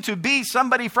claim to be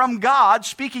somebody from God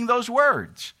speaking those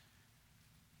words.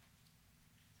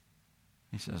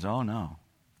 He says, oh, no.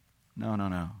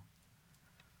 No.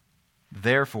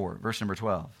 Therefore, verse number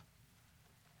 12,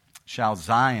 shall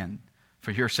Zion for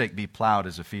your sake be plowed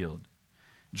as a field.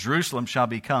 Jerusalem shall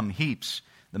become heaps,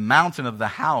 the mountain of the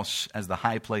house as the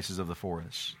high places of the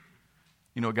forest.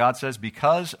 You know what God says?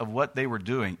 Because of what they were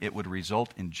doing, it would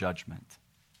result in judgment.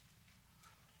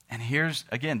 And here's,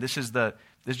 again, this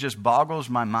just boggles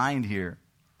my mind here.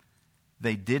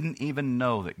 They didn't even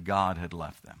know that God had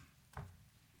left them.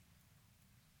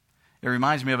 It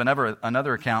reminds me of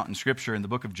another account in Scripture in the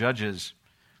book of Judges.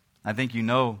 I think you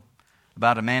know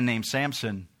about a man named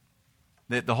Samson.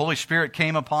 That the Holy Spirit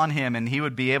came upon him and he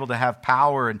would be able to have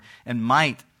power and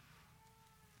might.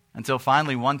 Until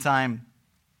finally one time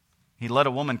he let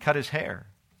a woman cut his hair.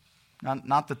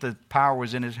 Not that the power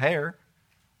was in his hair,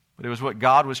 but it was what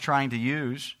God was trying to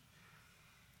use.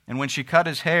 And when she cut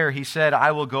his hair, he said,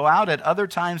 I will go out at other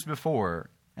times before.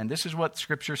 And this is what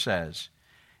Scripture says.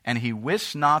 And he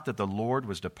wist not that the Lord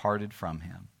was departed from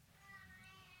him.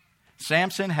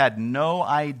 Samson had no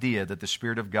idea that the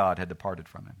Spirit of God had departed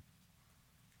from him.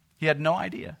 He had no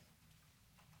idea.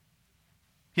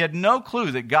 He had no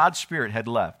clue that God's Spirit had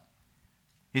left.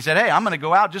 He said, hey, I'm going to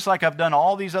go out just like I've done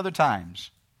all these other times.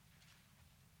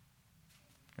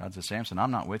 God said, Samson,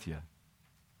 I'm not with you.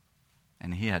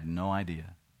 And he had no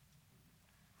idea.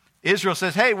 Israel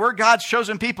says, hey, we're God's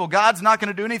chosen people. God's not going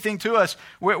to do anything to us.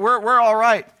 We're all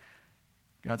right.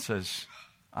 God says,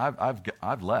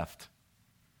 I've left.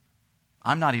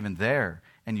 I'm not even there.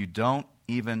 And you don't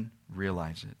even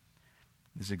realize it.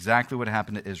 This is exactly what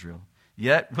happened to Israel.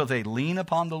 Yet will they lean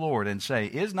upon the Lord and say,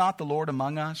 is not the Lord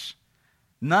among us?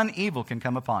 None evil can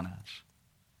come upon us.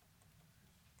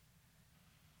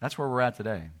 That's where we're at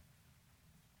today.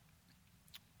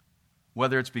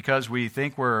 Whether it's because we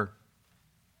think we're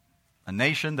a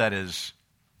nation that is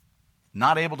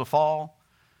not able to fall,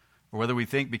 or whether we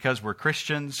think because we're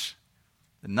Christians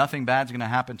that nothing bad's going to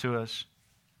happen to us.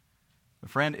 But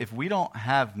friend, if we don't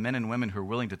have men and women who are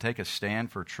willing to take a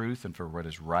stand for truth and for what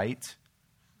is right,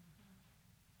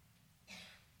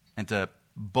 and to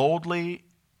boldly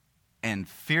and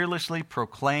fearlessly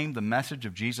proclaim the message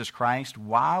of Jesus Christ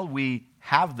while we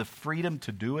have the freedom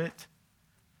to do it,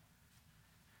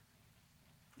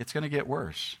 it's going to get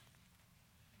worse.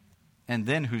 And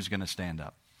then who's going to stand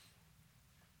up?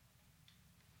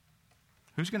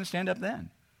 Who's going to stand up then?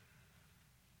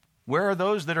 Where are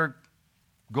those that are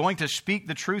going to speak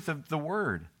the truth of the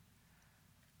word?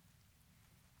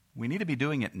 We need to be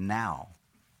doing it now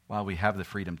while we have the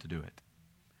freedom to do it,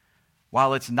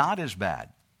 while it's not as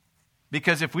bad.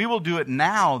 Because if we will do it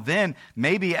now, then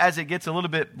maybe as it gets a little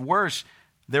bit worse,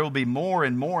 there will be more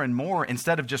and more and more,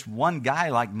 instead of just one guy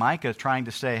like Micah trying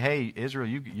to say, hey, Israel,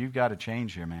 you've got to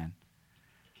change here, man.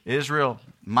 Israel,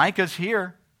 Micah's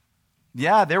here.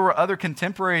 Yeah, there were other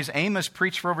contemporaries. Amos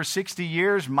preached for over 60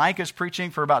 years. Micah's preaching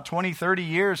for about 20, 30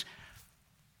 years.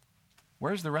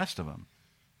 Where's the rest of them?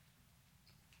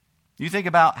 You think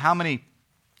about how many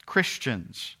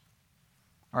Christians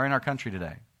are in our country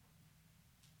today.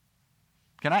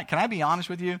 Can I be honest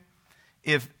with you?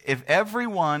 If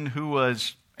everyone who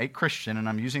was a Christian, and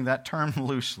I'm using that term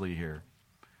loosely here,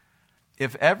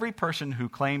 if every person who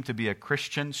claimed to be a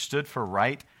Christian stood for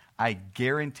right, I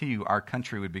guarantee you our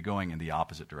country would be going in the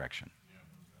opposite direction.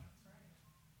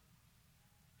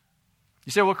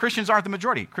 You say, well, Christians aren't the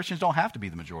majority. Christians don't have to be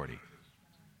the majority.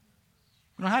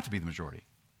 We don't have to be the majority.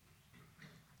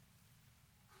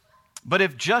 But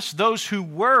if just those who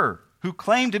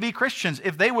claim to be Christians,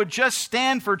 if they would just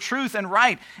stand for truth and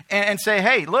right and say,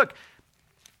 hey, look,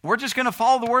 we're just going to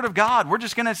follow the word of God.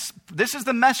 This is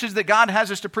the message that God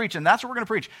has us to preach, and that's what we're going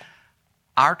to preach.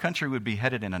 Our country would be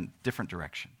headed in a different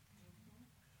direction.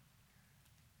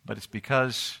 But it's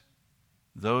because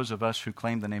those of us who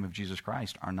claim the name of Jesus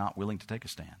Christ are not willing to take a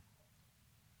stand.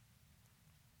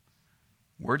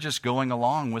 We're just going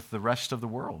along with the rest of the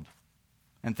world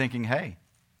and thinking, hey,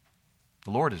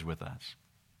 the Lord is with us.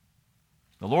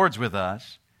 The Lord's with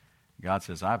us. God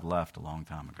says, I've left a long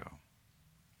time ago.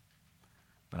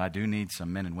 But I do need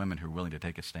some men and women who are willing to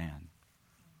take a stand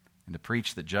and to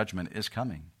preach that judgment is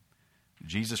coming.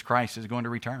 Jesus Christ is going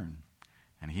to return,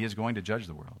 and he is going to judge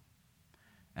the world.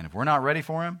 And if we're not ready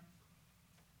for him,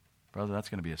 brother, that's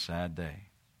going to be a sad day.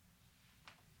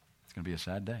 It's going to be a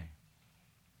sad day.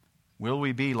 Will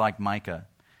we be like Micah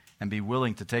and be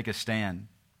willing to take a stand?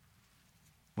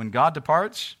 When God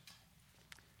departs,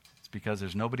 it's because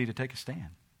there's nobody to take a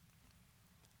stand.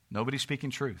 Nobody's speaking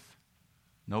truth.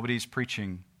 Nobody's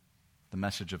preaching the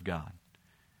message of God.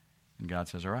 And God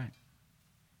says, all right,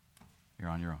 you're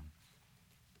on your own.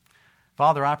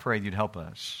 Father, I pray you'd help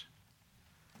us,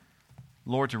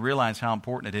 Lord, to realize how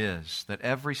important it is that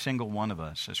every single one of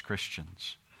us as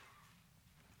Christians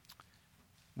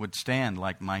would stand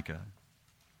like Micah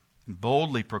and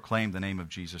boldly proclaim the name of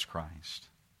Jesus Christ.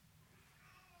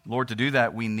 Lord, to do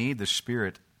that, we need the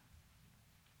Spirit.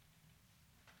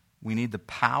 We need the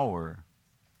power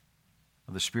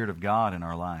of the Spirit of God in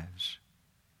our lives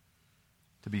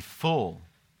to be full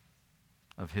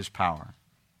of his power.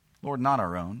 Lord, not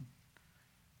our own,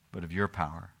 but of your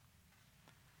power.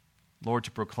 Lord,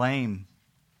 to proclaim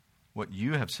what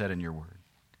you have said in your word,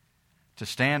 to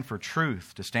stand for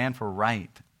truth, to stand for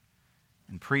right,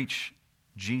 and preach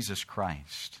Jesus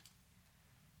Christ.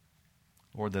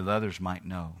 Lord, that others might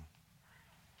know.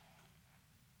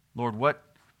 Lord,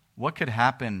 what could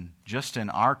happen just in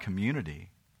our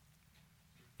community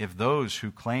if those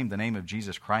who claim the name of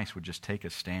Jesus Christ would just take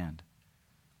a stand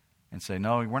and say,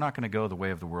 no, we're not going to go the way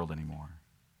of the world anymore.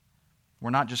 We're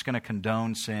not just going to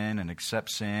condone sin and accept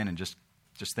sin and just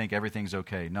think everything's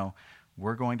okay. No,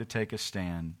 we're going to take a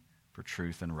stand for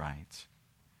truth and right.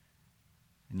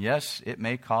 And yes, it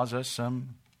may cause us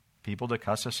some people to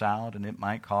cuss us out, and it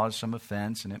might cause some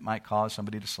offense, and it might cause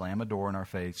somebody to slam a door in our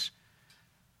face.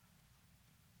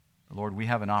 But Lord, we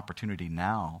have an opportunity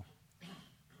now,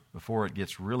 before it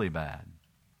gets really bad,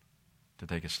 to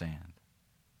take a stand.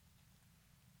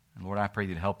 And Lord, I pray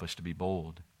you'd help us to be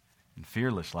bold and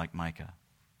fearless like Micah.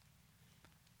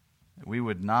 That we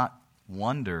would not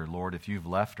wonder, Lord, if you've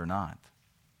left or not.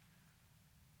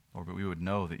 Lord, but we would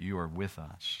know that you are with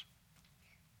us,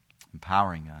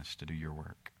 empowering us to do your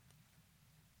work.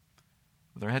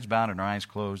 With our heads bowed and our eyes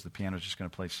closed, the piano's just going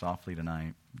to play softly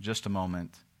tonight. Just a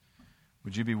moment.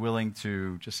 Would you be willing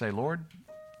to just say, Lord,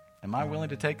 am I willing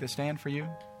to take the stand for you?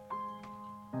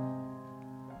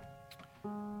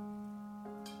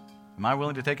 Am I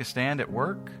willing to take a stand at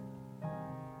work?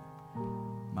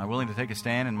 Am I willing to take a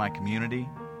stand in my community?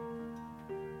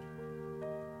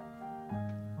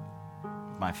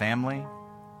 With my family?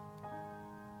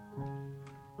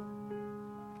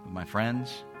 With my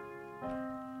friends?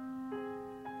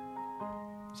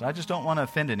 So I just don't want to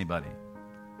offend anybody.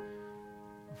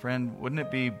 Friend, wouldn't it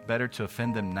be better to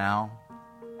offend them now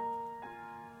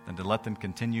than to let them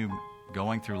continue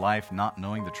going through life not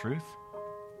knowing the truth?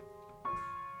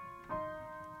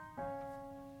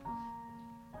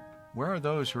 Where are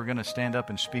those who are going to stand up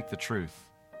and speak the truth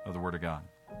of the Word of God?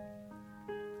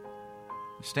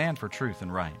 Stand for truth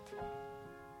and right.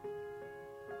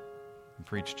 and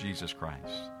preach Jesus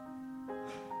Christ.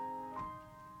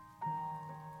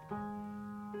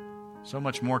 So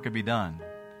much more could be done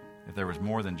if there was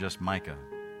more than just Micah.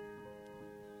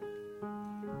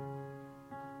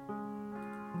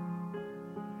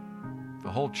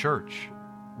 The whole church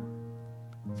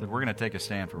said, we're going to take a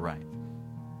stand for right.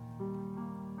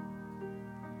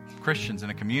 Christians in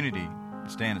a community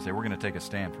stand and say, we're going to take a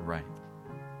stand for right.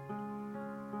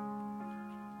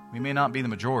 We may not be the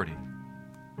majority.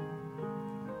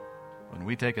 When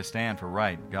we take a stand for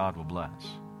right, God will bless.